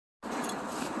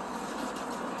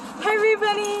Hi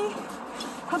everybody!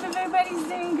 Hope everybody's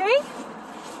doing great.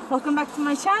 Welcome back to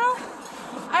my channel.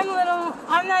 I'm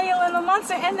Nadia Little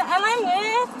Monster and I'm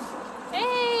with...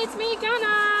 Hey, it's me,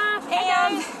 Ghana!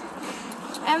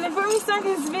 And before we start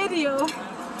this video,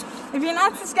 if you're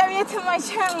not subscribed yet to my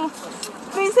channel,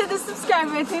 please hit the subscribe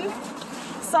button.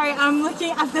 Sorry, I'm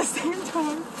looking at the same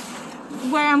time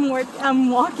where I'm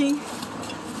walking.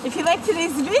 If you like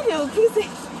today's video,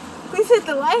 please hit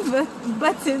the like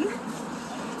button.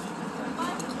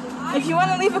 If you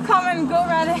want to leave a comment, go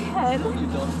right ahead.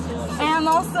 And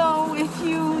also, if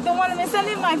you don't want to miss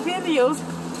any of my videos,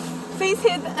 please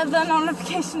hit the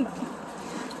notification button.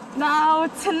 Now,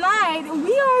 tonight,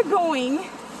 we are going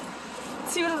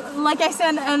to, like I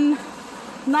said, a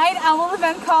night owl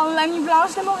event called La Nuit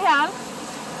Blanche de Montréal.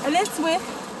 And it's with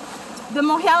the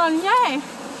Montreal Lumière.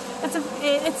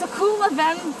 It's a cool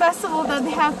event festival that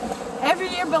they have every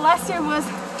year, but last year was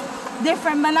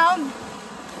different. But now,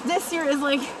 this year is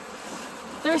like,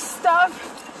 there's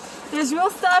stuff, there's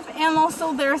real stuff, and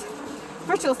also there's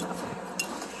virtual stuff.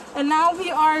 And now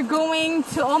we are going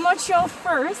to Old Montreal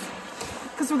first,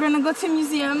 because we're going to go to a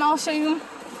museum. I'll show you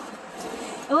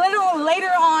a little later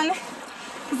on,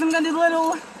 because I'm going to do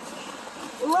little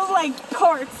like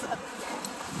parts.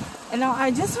 And now I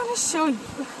just want to show you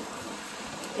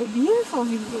a beautiful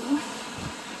view.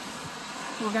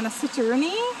 We're going to sit your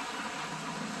knee.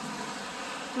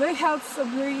 Look how it's so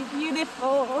very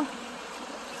beautiful.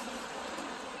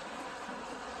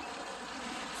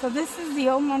 So this is the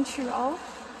Old Montreal.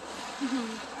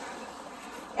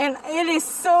 And it is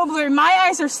so blurry. My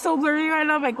eyes are so blurry right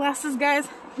now. My glasses, guys.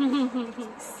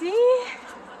 See?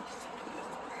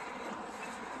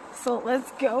 So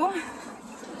let's go.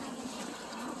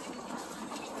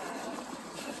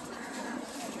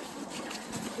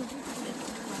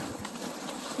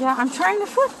 Yeah, I'm trying to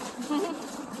flip.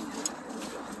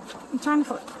 I'm trying to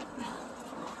flip.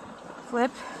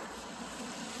 Flip.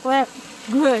 Flip.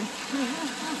 Good.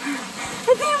 I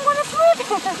didn't want to flip.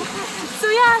 So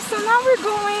yeah, so now we're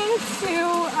going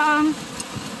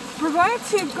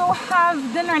to go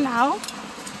have dinner now.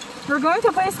 We're going to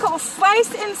a place called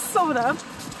Slice and Soda.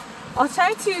 I'll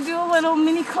try to do a little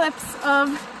mini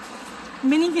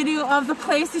video of the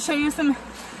place to show you some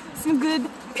good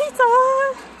pizza.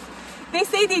 They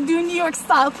say they do New York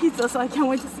style pizza, so I can't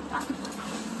wait to see that.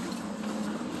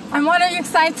 And what are you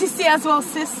excited to see as well,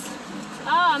 sis? Oh,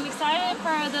 I'm excited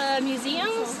for the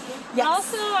museums. Yes.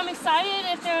 Also, I'm excited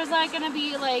if there's like gonna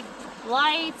be like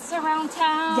lights around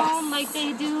town, yes, like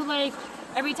they do like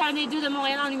every time they do the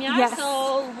Montréal en Lumière. Yes.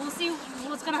 So we'll see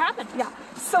what's gonna happen. Yeah.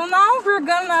 So now we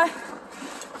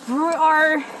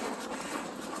are.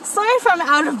 Sorry if I'm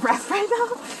out of breath right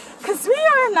now, because we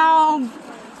are now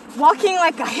walking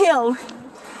like a hill,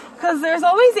 because there's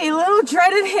always a little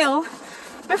dreaded hill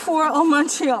before Old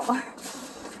Montreal.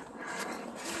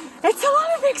 It's a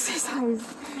lot of exercise.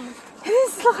 It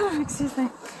is a lot of exercise.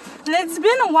 And it's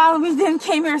been a while we didn't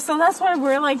came here, so that's why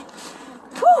we're like,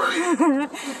 whew.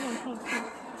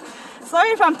 Sorry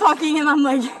if I'm talking and I'm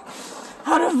like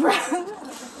out of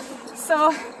breath.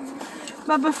 So,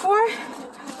 but before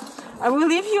I will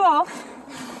leave you all,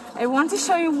 I want to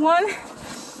show you one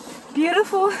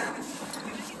beautiful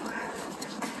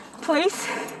place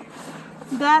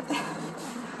that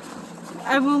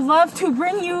I would love to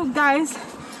bring you guys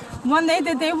one day.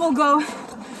 The day will go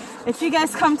if you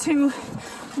guys come to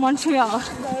Montreal.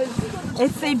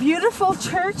 It's a beautiful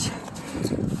church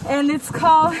and it's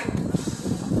called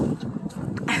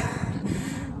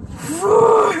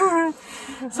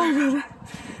sorry about that.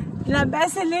 La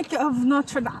Basilique of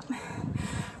Notre Dame.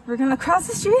 We're gonna cross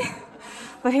the street,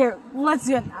 but here, let's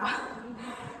do it now.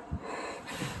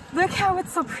 Look how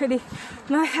it's so pretty.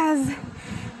 Now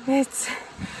it's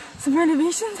some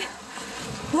renovations.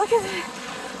 Look at the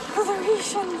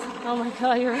colorations. Oh my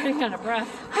God, you're running out of breath.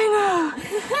 I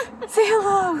know. Say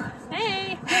hello.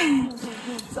 Hey.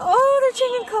 So, oh, they're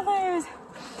changing colors.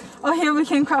 Oh, here we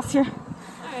can cross here.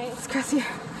 All right. Let's cross here.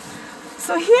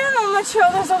 So here in Old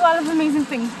Montreal, there's a lot of amazing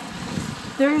things.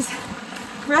 There's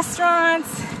restaurants,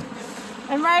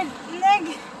 and right,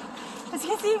 as you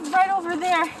can see right over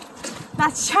there,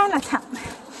 that's Chinatown.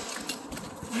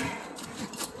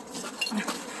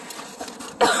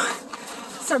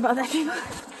 Sorry about that, people.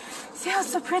 See how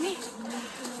it's so pretty?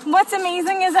 What's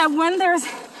amazing is that when there's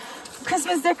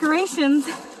Christmas decorations,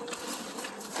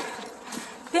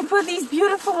 they put these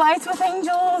beautiful lights with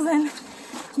angels, and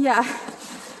yeah,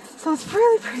 so it's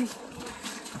really pretty.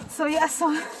 So yeah,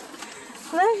 so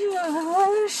let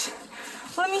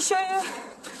me show you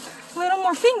a little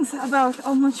more things about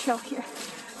Old Montreal here.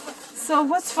 So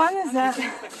what's fun is that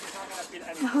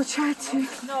I'll try to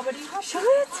show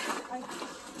it.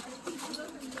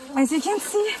 As you can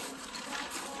see,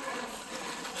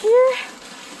 here,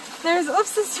 there's,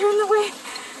 oops, it's here in the way.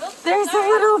 There's a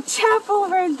little chapel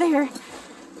right there.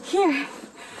 Here,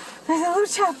 there's a little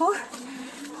chapel.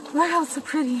 Look how it's so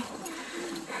pretty.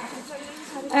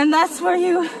 And that's where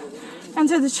you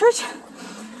enter the church.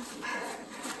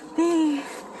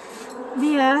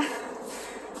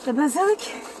 The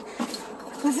basilica.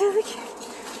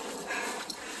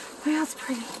 Look how it's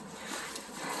pretty.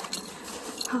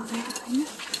 Oh,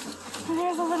 and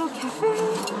there's a little cafe.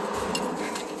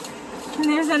 And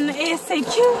there's an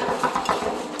ASAQ.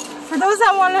 For those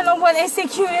that want to know what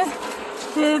ASAQ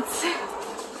is,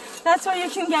 that's where you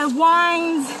can get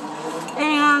wines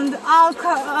and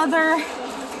other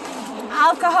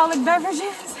alcoholic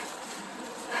beverages.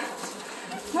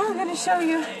 Now I'm going to show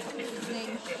you.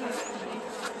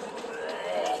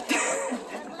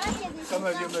 Comme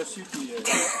un vieux monsieur qui...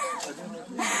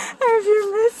 Un vieux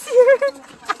monsieur.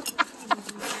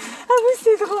 Ah oui,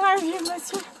 c'est drôle, un vieux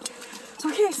monsieur.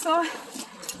 Okay, so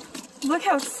look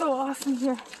how it's so awesome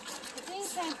here. I think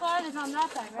St. Claude is on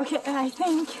that side, right? Okay, I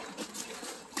think...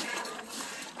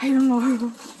 I don't know.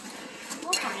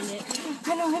 We'll find it.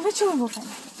 I know, eventually we'll find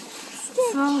it.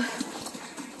 So,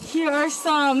 here are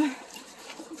some...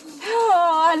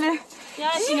 Oh,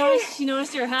 Yeah, she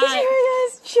noticed your hat. did you hear,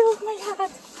 guys? She loved my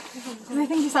hat. I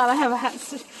think you saw I have a hat.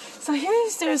 So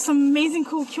there's some amazing,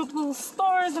 cool, cute little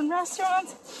stores and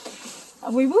restaurants.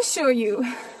 We will show you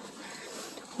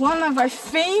one of our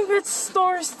favorite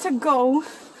stores to go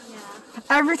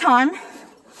every time.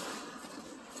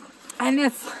 And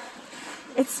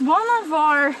it's one of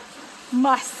our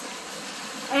musts.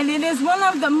 And it is one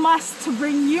of the musts to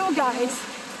bring you guys.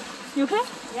 You okay?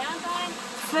 Yeah, I'm fine.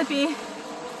 Slippy.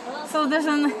 So there's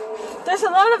a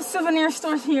lot of souvenir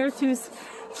stores here too,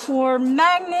 for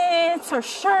magnets or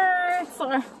shirts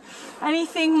or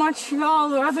anything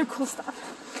Montreal or other cool stuff.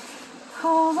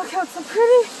 Oh, look how it's so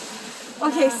pretty.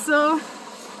 Okay, so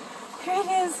here it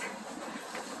is.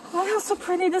 Look how so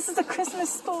pretty. This is a Christmas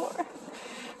store.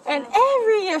 And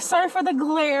every year, sorry for the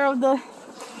glare of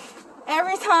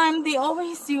every time they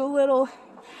always do little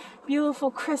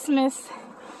beautiful Christmas,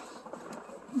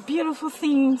 beautiful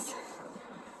themes.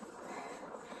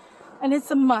 And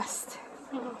it's a must.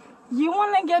 You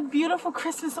want to get beautiful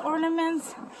Christmas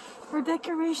ornaments or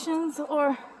decorations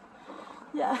or,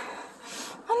 yeah.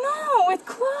 Oh no, it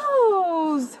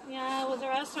closed. Yeah, it was a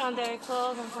restaurant there. It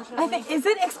closed, unfortunately. I think, is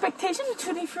it Expectation or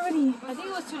Tutti Frutti? I think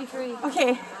it was Tutti Frutti.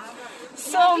 Okay.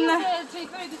 So I think it was Tutti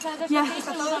Frutti because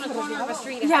Expectation was on the corner of a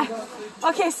street. yeah.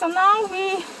 Okay, so now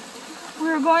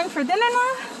we're going for dinner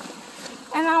now.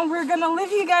 And now we're going to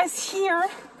leave you guys here.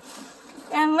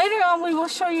 And later on we will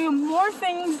show you more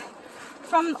things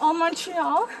from Old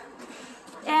Montreal.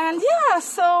 And yeah,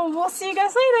 so we'll see you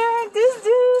guys later.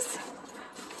 Deuce.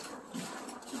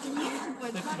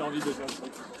 Peut-être qu'il a envie de faire ça.